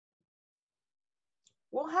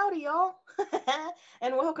Well, howdy, y'all,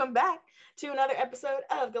 and welcome back to another episode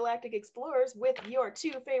of Galactic Explorers with your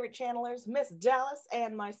two favorite channelers, Miss Dallas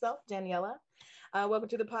and myself, Daniela. Welcome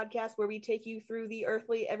to the podcast where we take you through the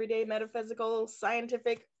earthly, everyday, metaphysical,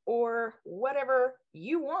 scientific, or whatever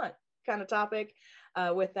you want kind of topic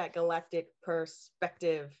with that galactic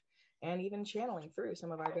perspective and even channeling through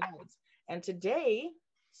some of our guides. And today,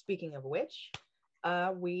 speaking of which,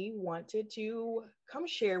 we wanted to come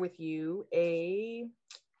share with you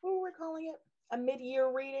what we're calling it, a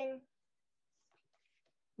mid-year reading,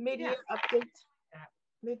 mid-year update,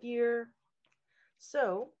 mid-year.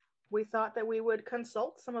 So we thought that we would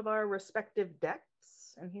consult some of our respective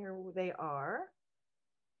decks, and here they are.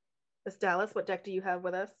 Miss Dallas, what deck do you have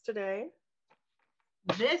with us today?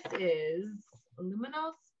 This is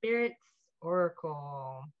Luminous Spirits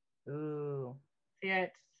Oracle. Ooh. See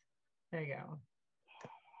it? There you go.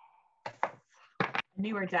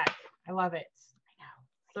 Newer deck. I love it.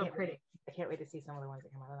 I know. So pretty. I can't wait to see some of the ones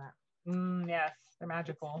that come out of that. Yes, they're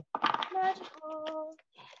magical. Magical.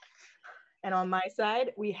 And on my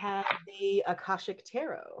side, we have the Akashic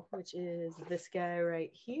Tarot, which is this guy right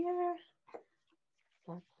here.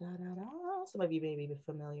 Some of you may be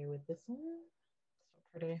familiar with this one. So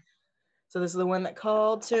pretty. So this is the one that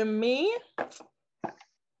called to me.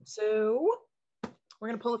 So we're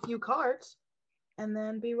gonna pull a few cards and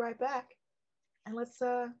then be right back. And let's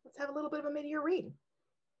have a little bit of a mid-year read.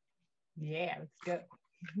 Yeah, let's go.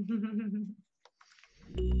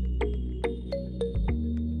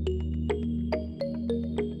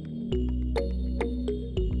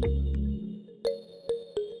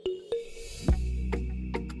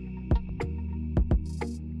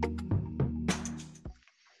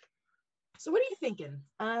 So what are you thinking?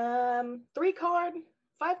 3 card,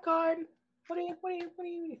 5 card? What do you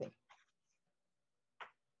think?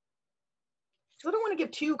 So I don't want to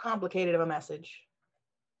give too complicated of a message.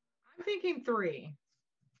 I'm thinking 3.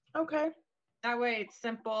 Okay. That way it's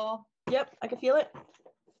simple. Yep, I can feel it.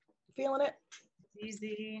 Feeling it. It's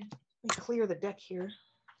easy. Let me clear the deck here.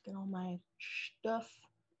 Get all my stuff.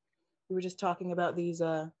 We were just talking about these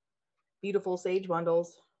beautiful sage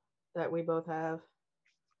bundles that we both have.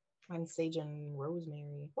 Mine's sage and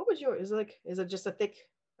rosemary. What was yours? Is it just a big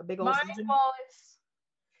old Mine, sage? well, it's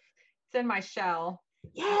in my shell.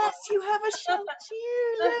 Yes, you have a shell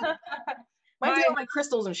too. Mine's got all my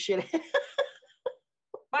crystals and shit.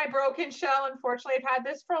 My broken shell, unfortunately, I've had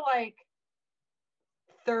this for like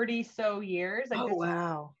 30 so years. Like this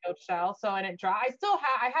wow. Shell. So, and it dry.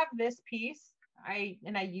 I have this piece. I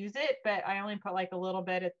use it, but I only put like a little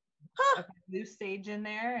bit of loose sage in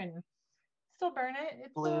there and still burn it.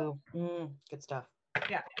 It's blue. Good stuff.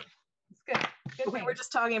 Yeah, it's good. We were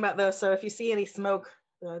just talking about those. So if you see any smoke,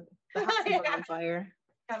 the house is on fire.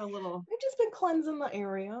 Got a little. I've just been cleansing the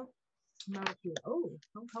area. Oh,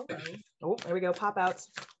 hello. Oh, there we go. Pop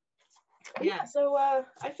outs. Yeah. So I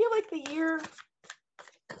feel like the year,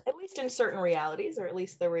 at least in certain realities, or at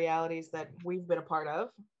least the realities that we've been a part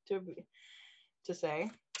of, to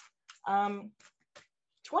say,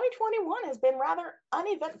 2021 has been rather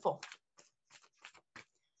uneventful.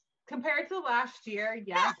 Compared to last year,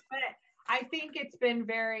 yes, but I think it's been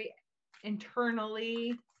very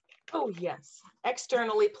internally. Oh, yes.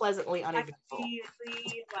 Externally, pleasantly uneventful.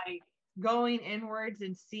 Like going inwards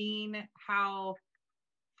and seeing how,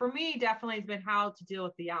 for me, definitely has been how to deal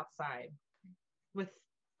with the outside with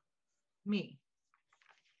me.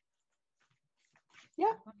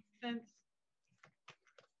 Yeah. And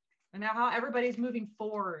now how everybody's moving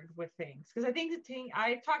forward with things. Because I think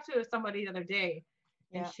I talked to somebody the other day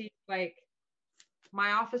and she's like,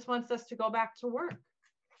 my office wants us to go back to work.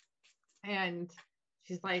 And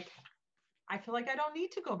she's like, I feel like I don't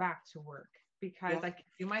need to go back to work because I can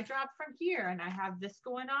do my job from here and I have this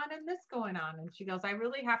going on and this going on. And she goes, I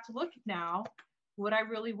really have to look now what I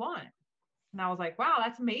really want. And I was like, wow,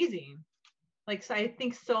 that's amazing. Like, so I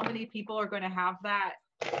think so many people are going to have that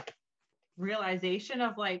realization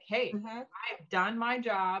of like, hey, I've done my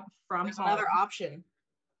job from There's home. Another option.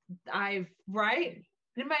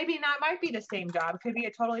 It might be the same job. It could be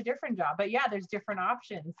a totally different job. But yeah, there's different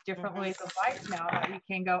options, different ways of life now that we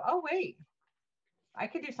can go, oh, wait, I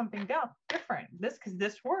could do something different. Because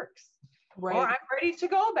this works. Right. Or I'm ready to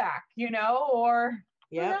go back, or.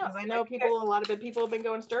 Yeah, because I know a lot of people have been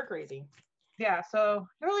going stir crazy. Yeah, so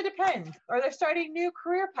it really depends. Or they're starting new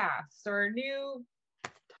career paths or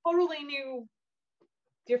totally new,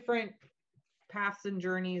 different paths and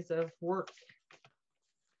journeys of work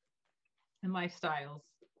and lifestyles.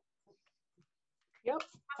 Yep,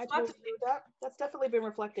 I totally agree with that. That's definitely been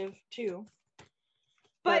reflective too.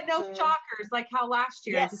 But no shockers, like how last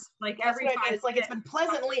year, yes, like every time it's like it's been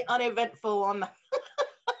pleasantly uneventful on the.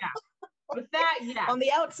 With that, yeah. On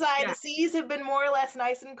the outside, the seas have been more or less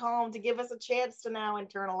nice and calm to give us a chance to now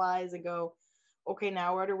internalize and go, okay,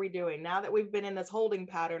 now what are we doing? Now that we've been in this holding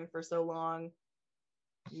pattern for so long,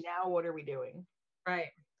 now what are we doing? Right.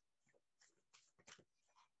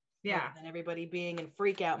 Yeah. And everybody being in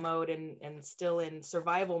freak out mode and still in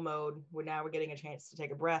survival mode, we're getting a chance to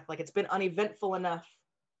take a breath. Like, it's been uneventful enough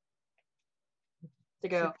to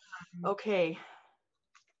go, okay,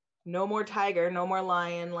 no more tiger, no more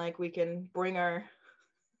lion. Like, we can bring our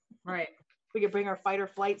fight or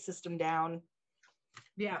flight system down.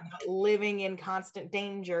 Yeah. Living in constant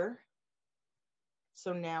danger.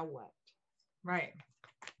 So now what? Right.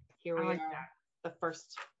 Here we are. The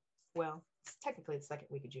first, well, it's technically the second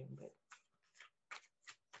week of June, but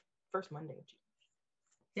first Monday of June.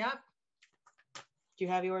 Yep. Do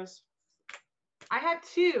you have yours? I have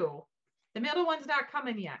 2. The middle one's not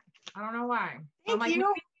coming yet. I don't know why. Thank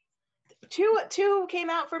you. Two came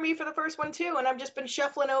out for me for the first one too, and I've just been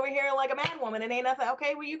shuffling over here like a mad woman. It ain't nothing.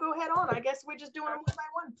 Okay, well, you go head on. I guess we're just doing them one by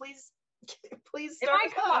one. Please start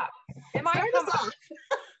us off. It might come up.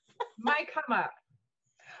 Might come up.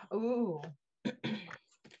 Ooh.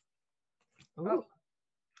 Ooh.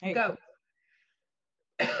 Hey. Go.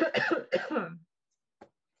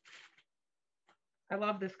 I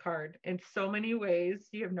love this card in so many ways.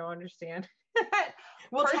 You have no understand.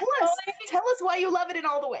 Well, tell us why you love it in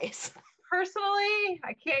all the ways. Personally,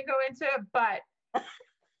 I can't go into it, but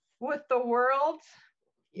with the world,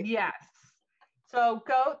 yes. So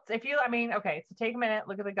goats, okay, so take a minute,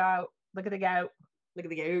 look at the goat.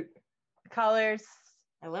 Colors.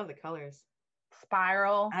 I love the colors.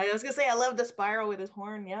 Spiral. I was gonna say, I love the spiral with his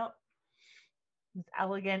horn. Yep. It's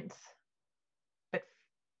elegant, but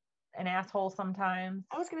an asshole sometimes.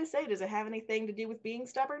 I was gonna say, does it have anything to do with being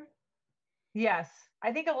stubborn? Yes,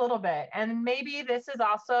 I think a little bit. And maybe this is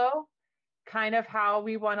also kind of how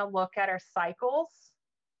we want to look at our cycles.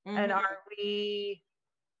 Mm-hmm. And are we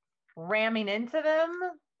ramming into them,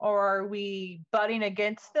 or are we butting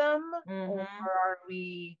against them? Mm-hmm. Or are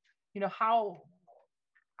we, how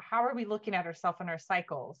are we looking at ourselves and our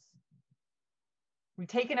cycles? Are we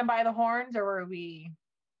taking them by the horns, or are we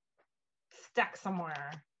stuck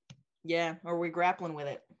somewhere? Yeah, or are we grappling with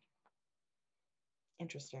it?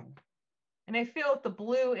 Interesting. And I feel the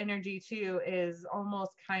blue energy too is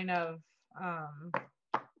almost kind of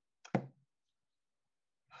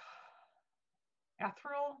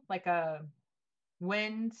ethereal, like a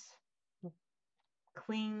wind,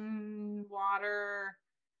 clean water.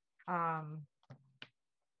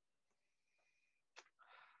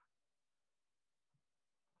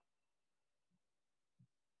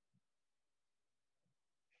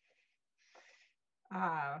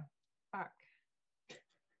 Fuck.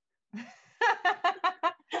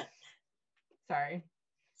 Sorry.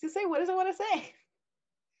 So say, what does it want to say?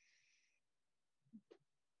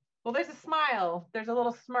 Well, there's a smile. There's a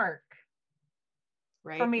little smirk.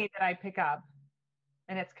 Right. For me that I pick up.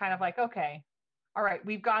 And it's kind of like, okay, all right,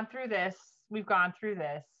 we've gone through this.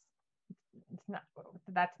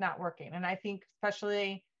 That's not working. And I think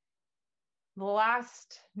especially the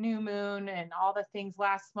last new moon and all the things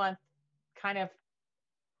last month, kind of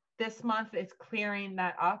this month is clearing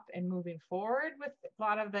that up and moving forward with a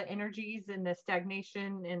lot of the energies and the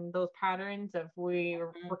stagnation and those patterns of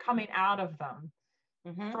we're coming out of them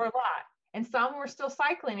for a lot. And some we're still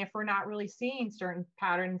cycling if we're not really seeing certain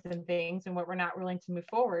patterns and things and what we're not willing to move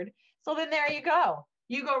forward. So then there you go.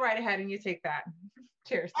 You go right ahead and you take that.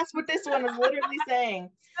 Cheers. That's what this one is literally saying.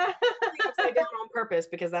 Upside down on purpose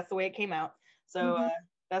because that's the way it came out. So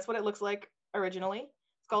that's what it looks like originally.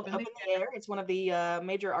 It's called Up in the Air. It's one of the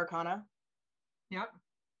major arcana. Yep.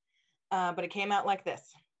 But it came out like this.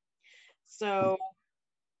 So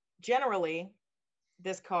generally,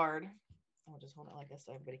 this card, I'll just hold it like this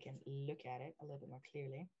so everybody can look at it a little bit more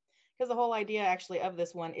clearly. Because the whole idea actually of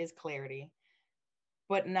this one is clarity.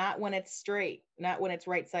 But not when it's straight, not when it's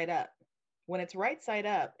right side up. When it's right side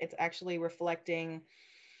up, it's actually reflecting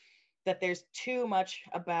that there's too much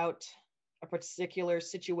about a particular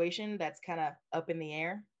situation that's kind of up in the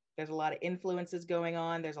air. There's a lot of influences going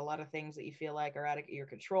on. There's a lot of things that you feel like are out of your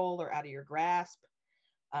control or out of your grasp.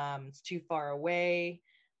 It's too far away.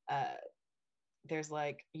 There's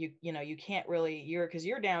like, you can't really, because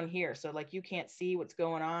you're down here. So like, you can't see what's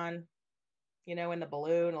going on, in the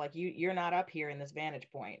balloon. Like you're not up here in this vantage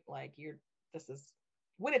point. Like this is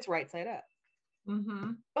when it's right side up.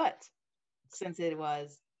 Mm-hmm. But since it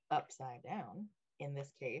was upside down in this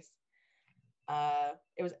case,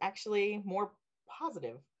 it was actually more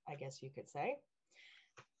positive, I guess you could say.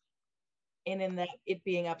 And in that it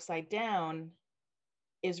being upside down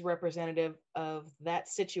is representative of that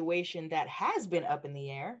situation that has been up in the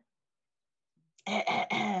air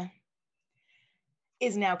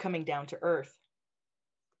is now coming down to earth.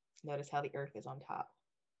 Notice how the earth is on top.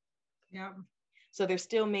 Yeah. So there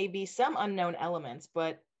still may be some unknown elements,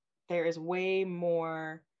 but there is way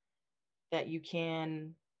more that you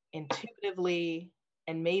can intuitively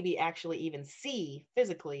and maybe actually even see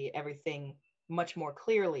physically everything much more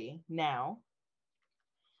clearly now.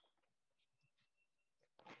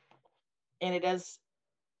 And it does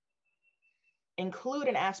include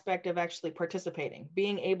an aspect of actually participating,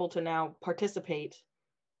 being able to now participate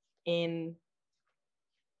in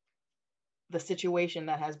the situation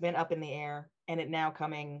that has been up in the air and it now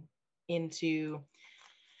coming into,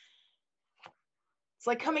 it's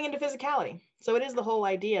like coming into physicality. So it is the whole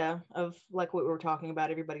idea of like what we were talking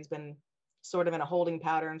about. Everybody's been sort of in a holding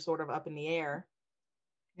pattern, sort of up in the air.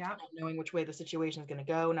 Yeah. Not knowing which way the situation is going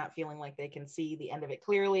to go, not feeling like they can see the end of it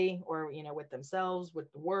clearly, or, you know, with themselves,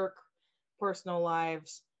 with the work, personal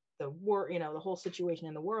lives, the work, you know, the whole situation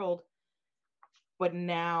in the world. But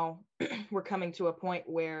now we're coming to a point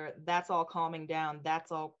where that's all calming down.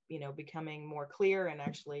 That's all, you know, becoming more clear and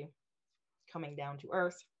actually coming down to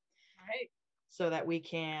earth. Right. So that we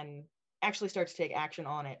can actually start to take action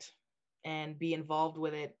on it and be involved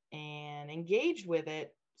with it and engaged with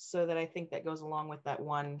it. So that I think that goes along with that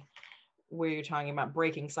one where you're talking about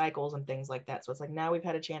breaking cycles and things like that. So it's like now we've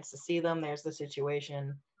had a chance to see them. There's the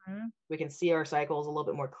situation. Mm-hmm. We can see our cycles a little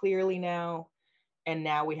bit more clearly now. And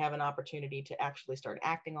now we have an opportunity to actually start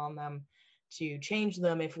acting on them, to change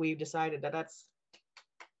them if we've decided that that's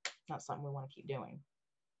not something we want to keep doing.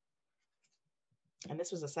 And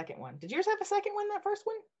this was the second one. Did yours have a second one, that first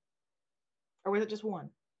one? Or was it just one?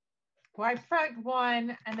 Well, I picked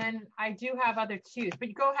one, and then I do have other twos,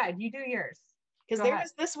 but go ahead. You do yours. Because there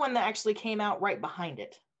was this one that actually came out right behind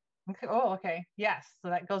it. Okay. Oh, okay. Yes. So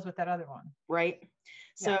that goes with that other one. Right?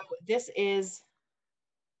 So this is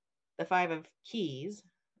the 5 of Keys,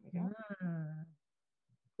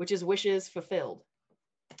 which is wishes fulfilled.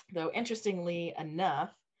 Though, interestingly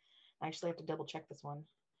enough, I actually have to double check this one.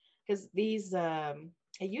 Because these, it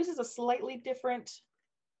uses a slightly different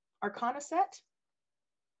arcana set.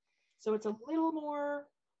 So it's a little more,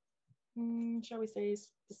 shall we say,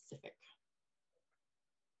 specific.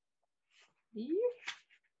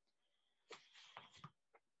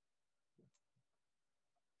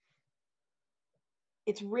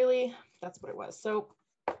 It's really, that's what it was. So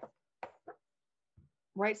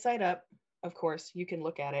right side up, of course, you can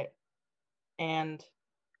look at it. And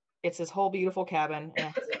it's this whole beautiful cabin. And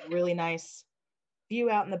it has a really nice view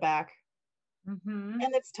out in the back. Mm-hmm.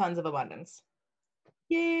 And it's tons of abundance.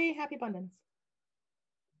 Yay, happy abundance.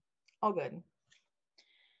 All good.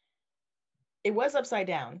 It was upside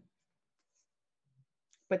down,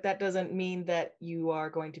 but that doesn't mean that you are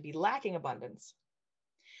going to be lacking abundance.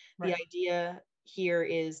 Right. The idea here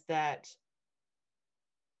is that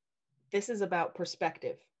this is about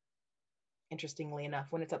perspective, interestingly enough,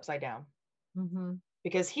 when it's upside down. Mm-hmm.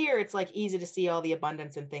 Because here it's like easy to see all the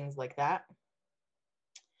abundance and things like that.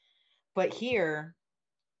 But here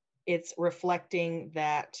it's reflecting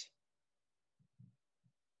that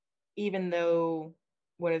even though,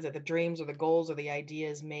 what is it, the dreams or the goals or the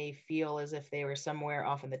ideas may feel as if they were somewhere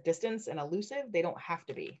off in the distance and elusive, they don't have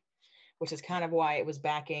to be, which is kind of why it was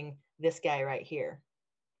backing this guy right here.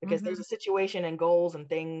 Because there's a situation and goals and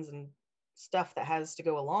things and stuff that has to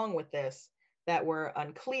go along with this that were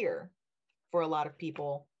unclear for a lot of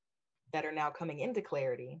people that are now coming into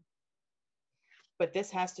clarity. But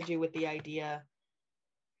this has to do with the idea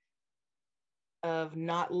of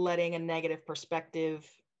not letting a negative perspective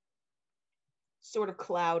sort of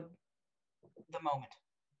cloud the moment.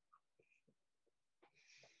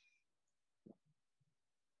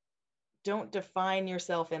 Don't define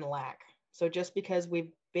yourself in lack. So just because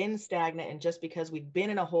we've been stagnant and just because we've been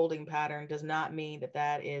in a holding pattern does not mean that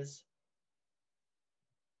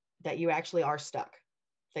that you actually are stuck,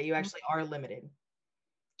 that you actually are limited.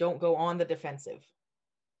 Don't go on the defensive.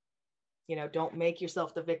 You know, don't make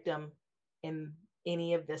yourself the victim in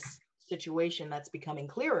any of this situation that's becoming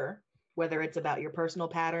clearer, whether it's about your personal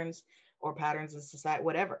patterns or patterns in society,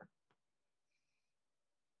 whatever.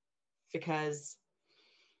 Because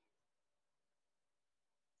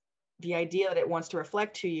the idea that it wants to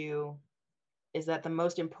reflect to you is that the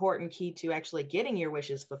most important key to actually getting your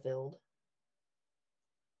wishes fulfilled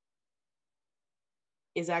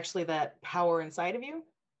is actually that power inside of you,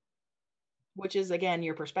 which is, again,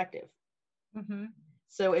 your perspective. Mm-hmm.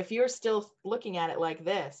 So if you're still looking at it like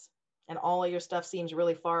this and all of your stuff seems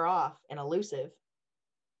really far off and elusive,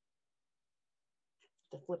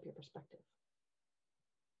 to flip your perspective.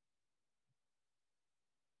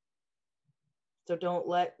 So don't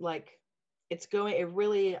let, like, it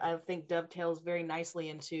really, I think, dovetails very nicely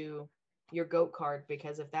into your goat card,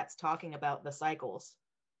 because if that's talking about the cycles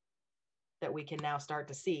that we can now start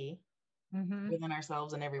to see within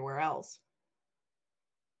ourselves and everywhere else,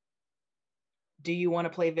 do you want to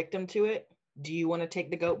play victim to it? Do you want to take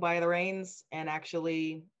the goat by the reins and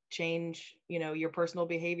actually change, your personal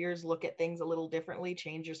behaviors, look at things a little differently,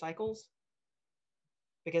 change your cycles?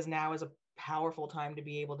 Because now is a powerful time to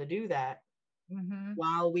be able to do that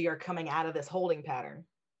while we are coming out of this holding pattern.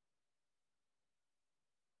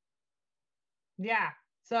 Yeah.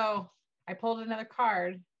 So I pulled another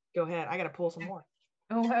card. Go ahead. I got to pull some more.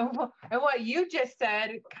 And what you just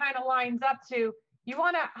said kind of lines up to, you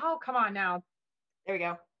want to, oh, come on now. There we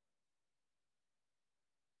go.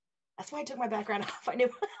 That's why I took my background off. I knew.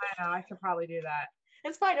 I know, I should probably do that.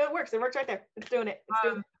 It's fine. It works. It works right there. It's doing it. It's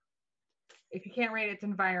doing it. If you can't read it, it's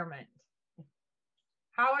environment.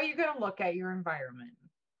 How are you going to look at your environment?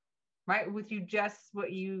 Right? With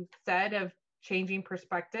what you said of changing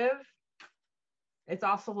perspective, it's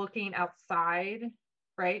also looking outside,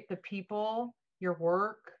 right? The people, your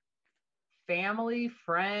work, family,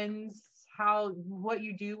 friends, what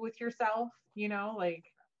you do with yourself, like,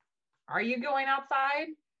 are you going outside?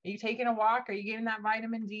 Are you taking a walk? Are you getting that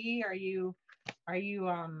vitamin D? Are you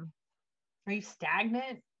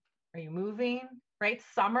stagnant? Are you moving? Right?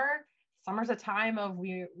 Summer's a time of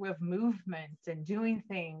movement and doing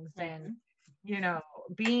things and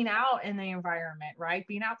being out in the environment, right?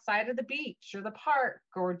 Being outside of the beach or the park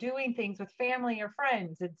or doing things with family or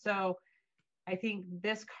friends. And so I think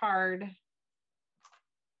this card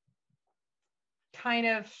kind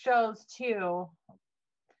of shows too,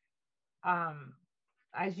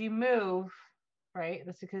 as you move, right?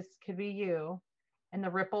 This could be you, and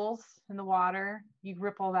the ripples in the water, you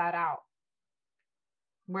ripple that out,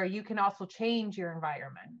 where you can also change your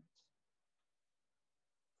environment.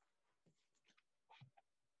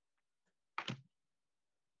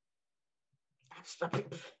 I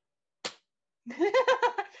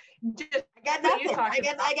got nothing.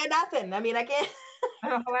 I got nothing. I mean, I can't.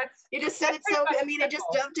 You just said it so. I mean, it just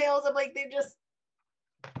dovetails. I'm like, they just.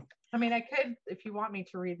 I mean, I could, if you want me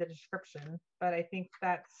to read the description, but I think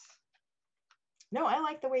that's. No, I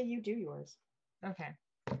like the way you do yours. Okay.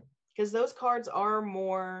 Because those cards are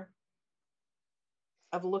more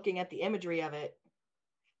of looking at the imagery of it.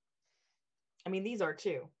 I mean, these are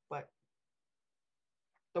too, but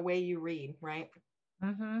the way you read, right?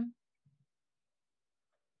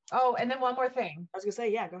 Oh, and then one more thing. I was gonna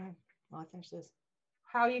say, yeah, go ahead. Well, I finish this.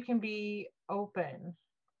 How you can be open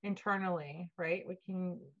internally, right?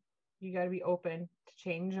 You got to be open to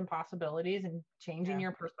change and possibilities and changing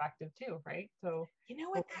your perspective too, right? So you know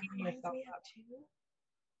what that reminds me of too?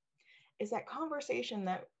 Is that conversation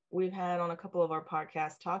that we've had on a couple of our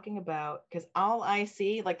podcasts talking about, because all I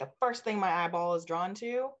see, like the first thing my eyeball is drawn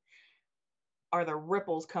to are the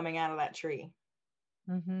ripples coming out of that tree.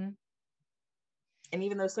 And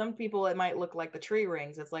even though some people, it might look like the tree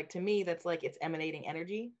rings, it's like, to me, that's like it's emanating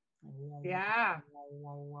energy. Yeah.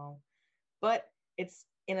 But it's,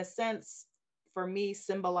 in a sense, for me,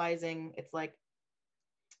 symbolizing, it's like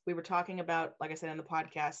we were talking about, like I said in the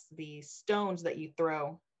podcast, the stones that you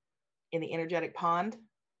throw in the energetic pond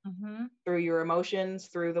through your emotions,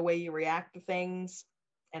 through the way you react to things,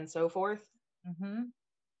 and so forth.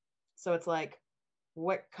 So it's like,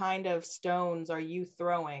 what kind of stones are you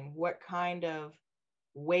throwing? What kind of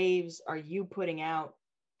waves are you putting out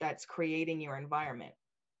that's creating your environment?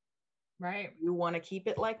 Right. You want to keep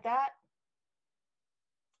it like that?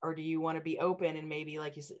 Or do you want to be open and maybe,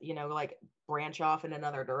 like you said, like branch off in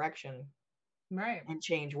another direction? Right. And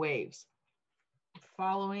change waves.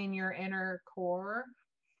 Following your inner core,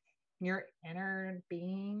 your inner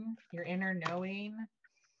being, your inner knowing.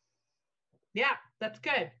 Yeah, that's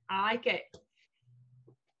good. I like it.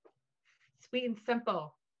 Sweet and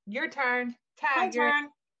simple. Your turn. My turn.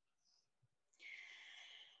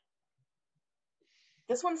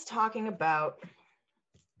 This one's talking about,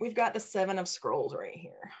 we've got the 7 of Scrolls right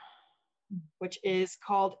here, which is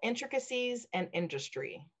called Intricacies and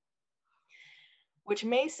Industry, which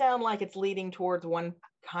may sound like it's leading towards one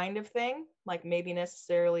kind of thing, like maybe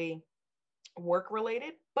necessarily work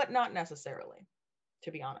related, but not necessarily,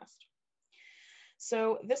 to be honest.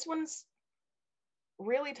 So this one's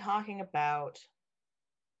really talking about,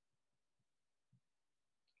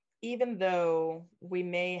 even though we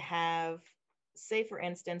may have, say for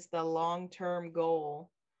instance, the long-term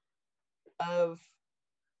goal of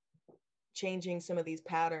changing some of these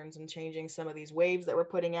patterns and changing some of these waves that we're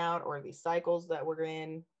putting out, or these cycles that we're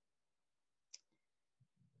in,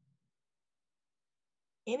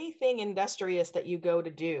 anything industrious that you go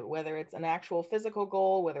to do, whether it's an actual physical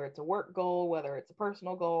goal, whether it's a work goal, whether it's a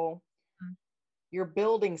personal goal, you're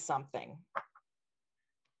building something.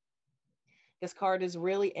 This card is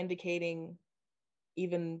really indicating,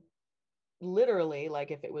 even literally,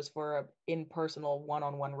 like if it was for an in-personal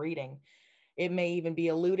one-on-one reading, it may even be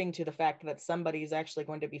alluding to the fact that somebody is actually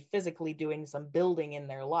going to be physically doing some building in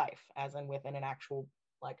their life, as in within an actual,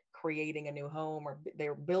 like creating a new home, or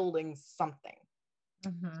they're building something.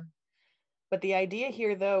 Mm-hmm. But the idea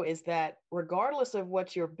here, though, is that regardless of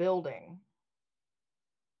what you're building,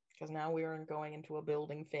 because now we're going into a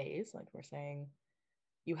building phase, like we're saying,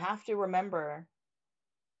 you have to remember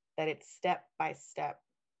that it's step by step,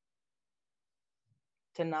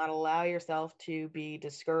 to not allow yourself to be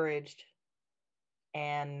discouraged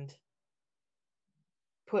and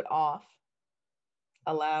put off,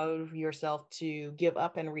 allow yourself to give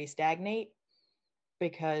up and re-stagnate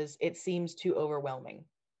because it seems too overwhelming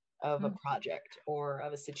of a project or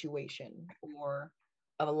of a situation or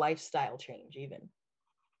of a lifestyle change. Even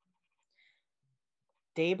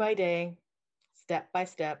day by day, step by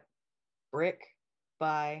step, brick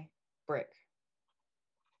by brick.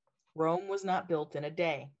 Rome was not built in a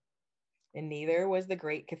day, and neither was the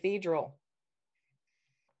Great Cathedral.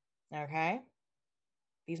 Okay?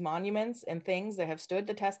 These monuments and things that have stood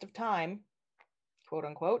the test of time, quote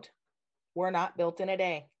unquote, were not built in a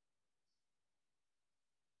day.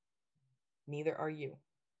 Neither are you.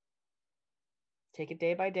 Take it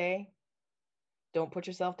day by day. Don't put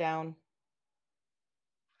yourself down.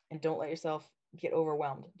 And don't let yourself get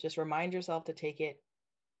overwhelmed. Just remind yourself to take it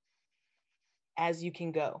as you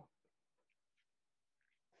can go.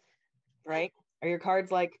 Right? Are your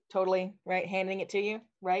cards like totally right handing it to you?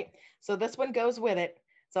 Right? So this one goes with it.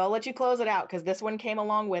 So I'll let you close it out because this one came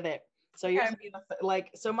along with it. So you're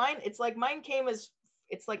like, so mine, it's like mine came as,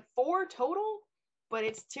 it's like 4 total, but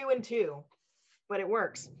it's 2 and 2, but it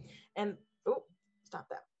works. And oh, stop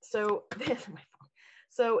that. So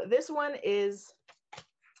this one is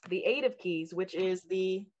the 8 of Keys, which is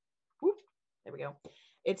the, whoop, there we go.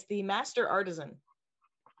 It's the Master Artisan.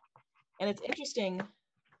 And it's interesting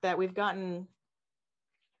that we've gotten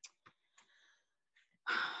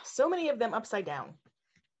so many of them upside down,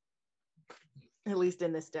 at least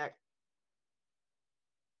in this deck.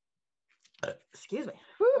 Excuse me.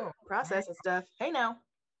 Whew, process and stuff. Hey now.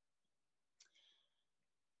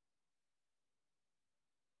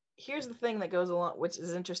 Here's the thing that goes along, which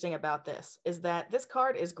is interesting about this, is that this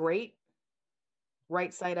card is great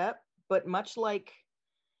right side up, but much like,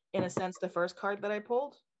 in a sense, the first card that I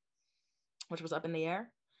pulled, which was up in the air.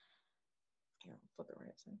 Here, I'll flip it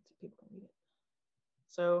right so people can read it.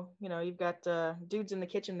 So, you know, you've got dudes in the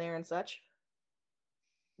kitchen there and such,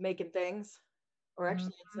 making things. Or actually,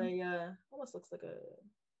 it's a, almost looks like a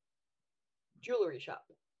jewelry shop.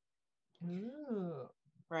 Ooh.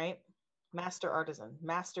 Right? Master artisan,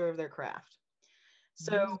 master of their craft.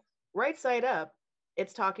 So right side up,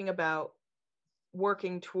 it's talking about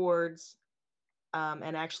working towards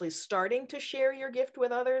and actually starting to share your gift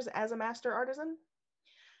with others as a master artisan.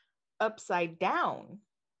 Upside down,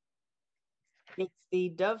 it's the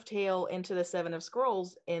dovetail into the 7 of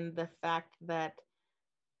Scrolls in the fact that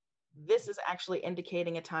this is actually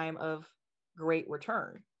indicating a time of great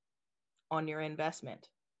return on your investment,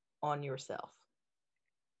 on yourself.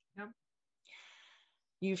 Yep.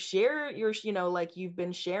 You've shared your, you know, like you've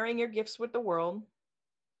been sharing your gifts with the world,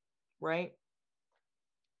 right?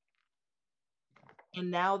 And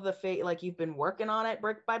now the fate, like you've been working on it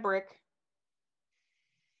brick by brick,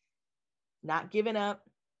 not giving up.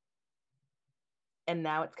 And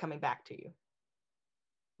now it's coming back to you,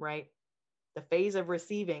 right? The phase of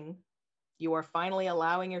receiving, you are finally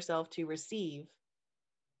allowing yourself to receive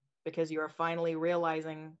because you are finally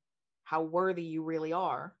realizing how worthy you really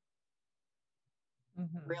are.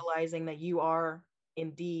 Realizing that you are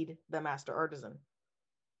indeed the master artisan.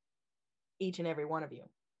 Each and every one of you,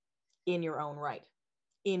 in your own right,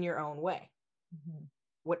 in your own way,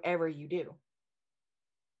 whatever you do.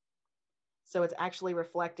 So it's actually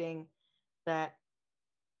reflecting that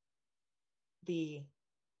the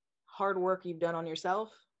hard work you've done on yourself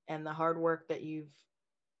and the hard work that you've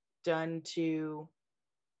done to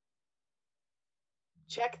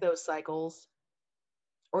check those cycles,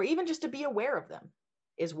 or even just to be aware of them,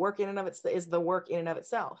 is work in and of it's is the work in and of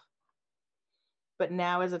itself. But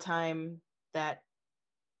now is a time that,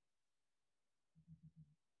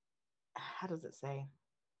 how does it say?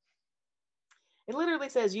 It literally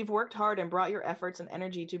says you've worked hard and brought your efforts and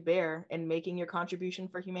energy to bear in making your contribution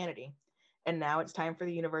for humanity. And now it's time for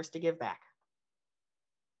the universe to give back.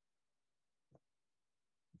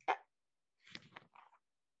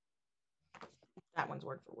 that one's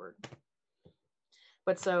word for word.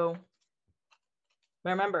 But so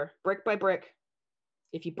remember, brick by brick,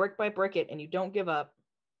 if you brick by brick it and you don't give up,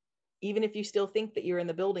 even if you still think that you're in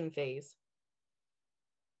the building phase,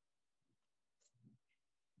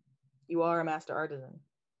 you are a master artisan.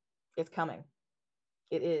 It's coming.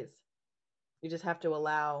 It is. You just have to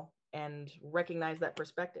allow and recognize that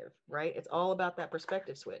perspective, right? It's all about that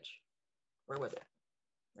perspective switch. Where was it?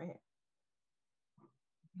 Right here.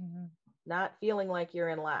 Mm-hmm. Not feeling like you're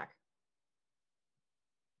in lack.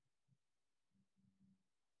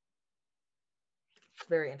 It's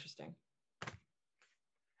very interesting.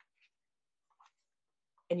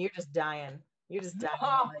 And you're just dying. You're just dying.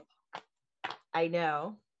 Oh. Like, I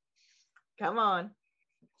know. Come on.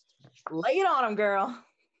 Lay it on them, girl.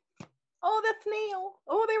 Oh, the snail.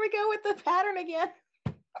 Oh, there we go with the pattern again.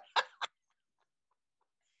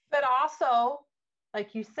 But also,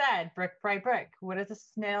 like you said, brick by brick, what does a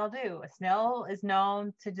snail do? A snail is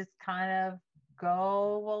known to just kind of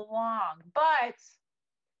go along, but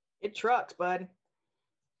it trucks, bud.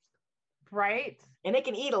 Right? And it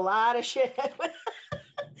can eat a lot of shit.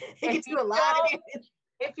 It can do a lot of damage.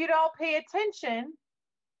 If you don't pay attention,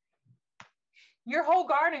 your whole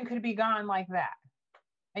garden could be gone like that.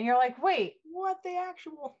 And you're like, wait. What the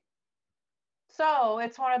actual? So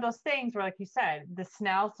it's one of those things where, like you said, the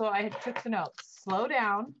snail. So I took the notes. Slow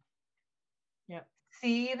down. Yep.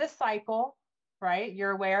 See the cycle, right?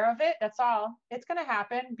 You're aware of it. That's all. It's going to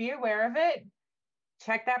happen. Be aware of it.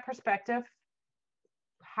 Check that perspective.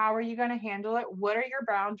 How are you going to handle it? What are your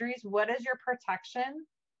boundaries? What is your protection?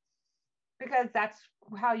 Because that's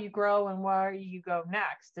how you grow and where you go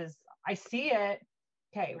next is I see it.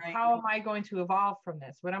 Okay, right. How am I going to evolve from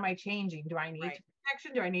this? What am I changing? Do I need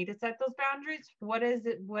protection? Do I need to set those boundaries? What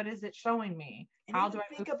is it showing me? And how do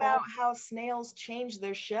I think about how snails change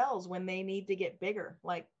their shells when they need to get bigger?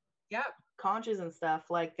 Like conches and stuff.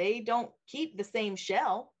 Like they don't keep the same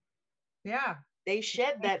shell. Yeah. They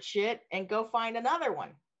shed that shit and go find another one.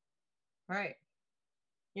 Right.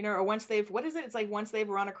 You know, or once they've, what is it? It's like once they've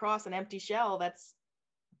run across an empty shell, that's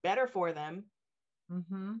better for them.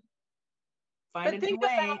 Mm-hmm. Find a new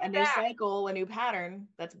way, a new cycle, a new pattern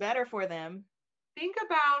that's better for them. Think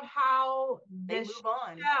about how they move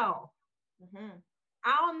on. Shell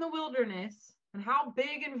out in the wilderness and how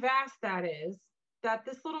big and vast that is, that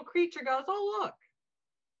this little creature goes, oh, look.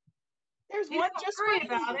 There's one just worry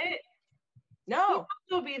about it. No.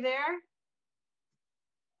 He'll be there.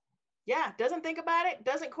 Yeah, doesn't think about it,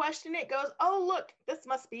 doesn't question it, goes, oh, look, this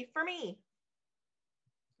must be for me.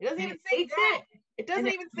 It doesn't even think that. It doesn't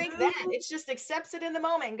even think that. It just accepts it in the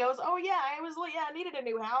moment and goes, oh, yeah, I needed a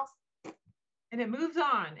new house. And it moves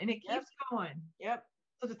on and it keeps going. Yep.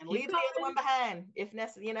 So and leave the other one behind if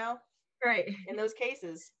necessary, you know? Right. In those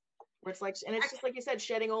cases where it's like, and it's just like you said,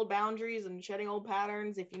 shedding old boundaries and shedding old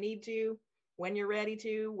patterns if you need to, when you're ready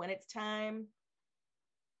to, when it's time.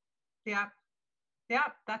 Yep.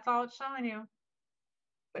 Yep. That's all it's showing you.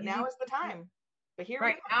 But now is the time. But here we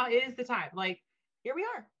are. Now is the time. Like, here we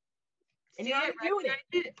are. And you're doing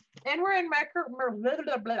it. And we're in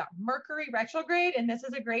Mercury retrograde, and this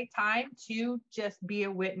is a great time to just be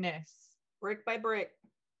a witness. Brick by brick.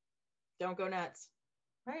 Don't go nuts.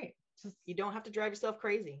 Right. You don't have to drive yourself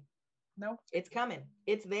crazy. Nope. It's coming.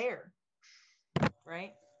 It's there.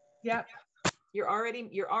 Right? Yep. You're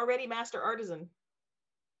already master artisan.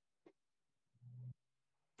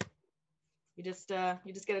 You just got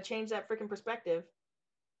to change that freaking perspective.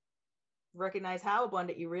 Recognize how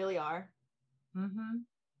abundant you really are. Mm-hmm.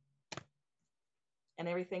 And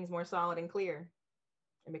everything's more solid and clear.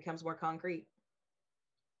 It becomes more concrete.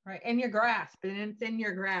 Right. In your grasp. And it's in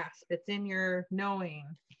your grasp. It's in your knowing.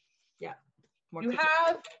 Yeah. You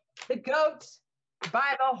have the goat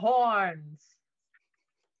by the horns.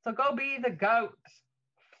 So go be the goat.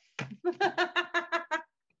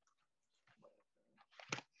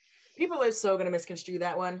 People are so going to misconstrue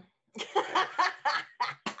that one.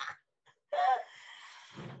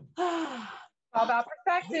 All about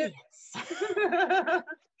perspective. There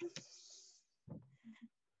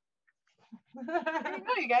you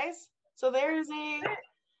go, you guys. So there is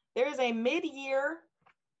a mid-year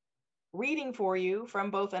reading for you from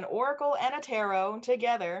both an oracle and a tarot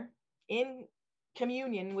together in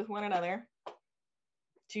communion with one another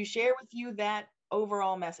to share with you that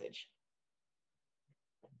overall message.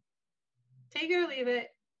 Take it or leave it.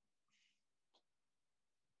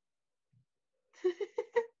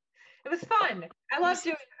 It was fun. I love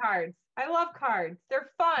doing cards. I love cards. They're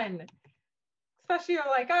fun. Especially you're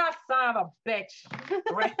like, oh, son of a bitch.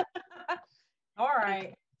 Right. All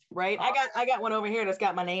right. Right. I got one over here that's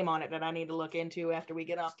got my name on it that I need to look into after we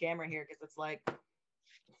get off camera here, because it's like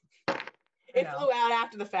It flew out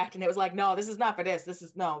after the fact, and it was like, no, this is not for this. This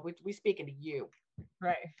is no, we speaking to you.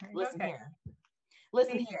 Right. Listen here.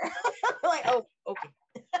 Listen here. Like, oh, okay.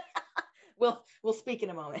 We'll speak in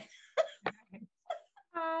a moment.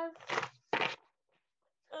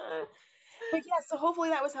 But yeah, so hopefully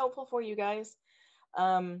that was helpful for you guys.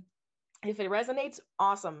 If it resonates,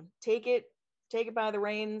 awesome. Take it by the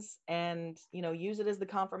reins, and use it as the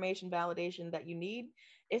confirmation validation that you need.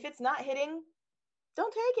 If it's not hitting,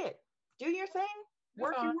 don't take it. Do your thing.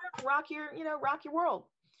 Work your work. Rock your world.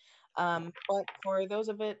 But for those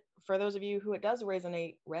of you who it does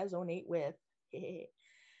resonate with,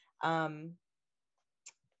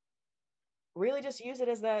 really just use it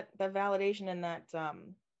as that validation and that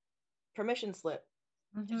permission slip.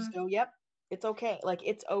 Mm-hmm. Just go, yep, it's okay. Like,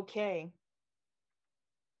 it's okay.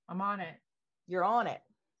 I'm on it. You're on it.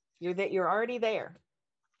 You're already there.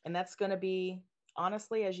 And that's going to be,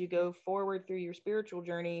 honestly, as you go forward through your spiritual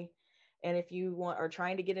journey, and if you are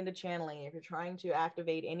trying to get into channeling, if you're trying to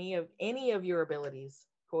activate any of your abilities,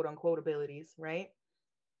 quote unquote abilities, right?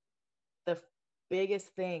 The biggest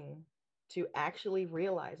thing to actually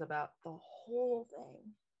realize about the whole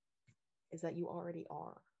thing is that you already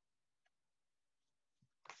are.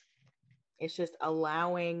 It's just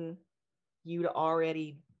allowing you to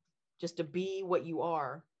already just to be what you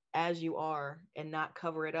are as you are, and not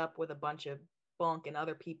cover it up with a bunch of bunk and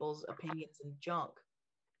other people's opinions and junk.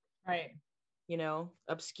 Right.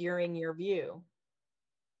 Obscuring your view.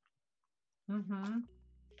 Mm-hmm.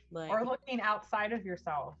 Or looking outside of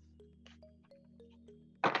yourself.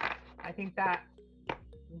 I think that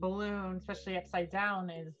balloon, especially upside down,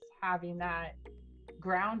 is having that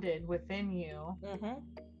grounded within you. Mm-hmm.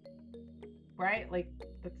 Right? Like,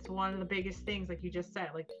 that's one of the biggest things, like you just said,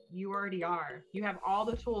 like, you already are. You have all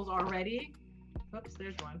the tools already. Oops,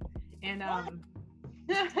 there's one. And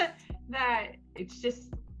that it's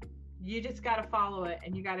just, you just got to follow it,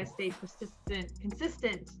 and you got to stay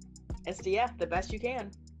consistent. SDF, the best you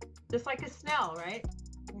can. Just like a snail, right?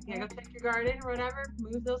 Mm-hmm. You go check your garden or whatever,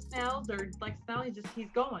 move those snails, or like snail,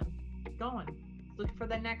 he's going. Look for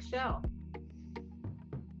the next shell.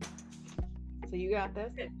 So you got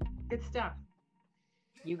this. Good stuff.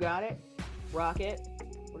 You got it. Rock it.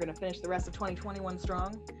 We're going to finish the rest of 2021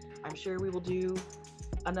 strong. I'm sure we will do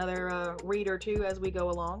another read or two as we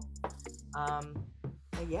go along.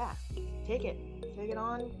 But yeah, take it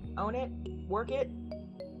on, own it, work it,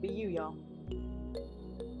 be you, y'all.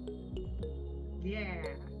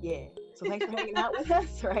 Yeah. So thanks for hanging out with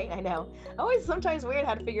us, right? I know. Always sometimes weird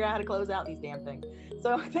how to figure out how to close out these damn things.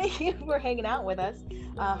 So thank you for hanging out with us.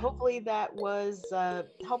 Hopefully that was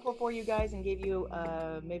helpful for you guys and gave you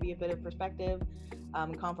maybe a bit of perspective,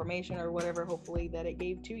 confirmation, or whatever, hopefully, that it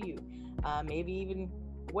gave to you. Maybe even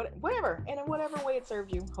whatever, and in whatever way it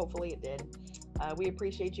served you, hopefully it did. We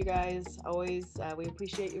appreciate you guys always. We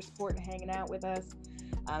appreciate your support and hanging out with us.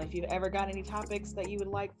 If you've ever got any topics that you would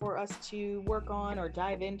like for us to work on or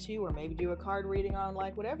dive into, or maybe do a card reading on,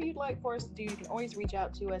 like whatever you'd like for us to do, you can always reach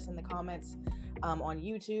out to us in the comments on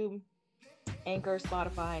YouTube, Anchor,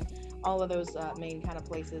 Spotify, all of those main kind of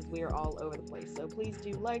places. We are all over the place. So please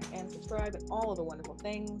do like and subscribe and all of the wonderful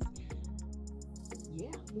things.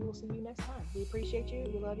 Yeah, we will see you next time. We appreciate you.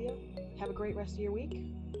 We love you. Have a great rest of your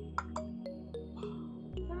week.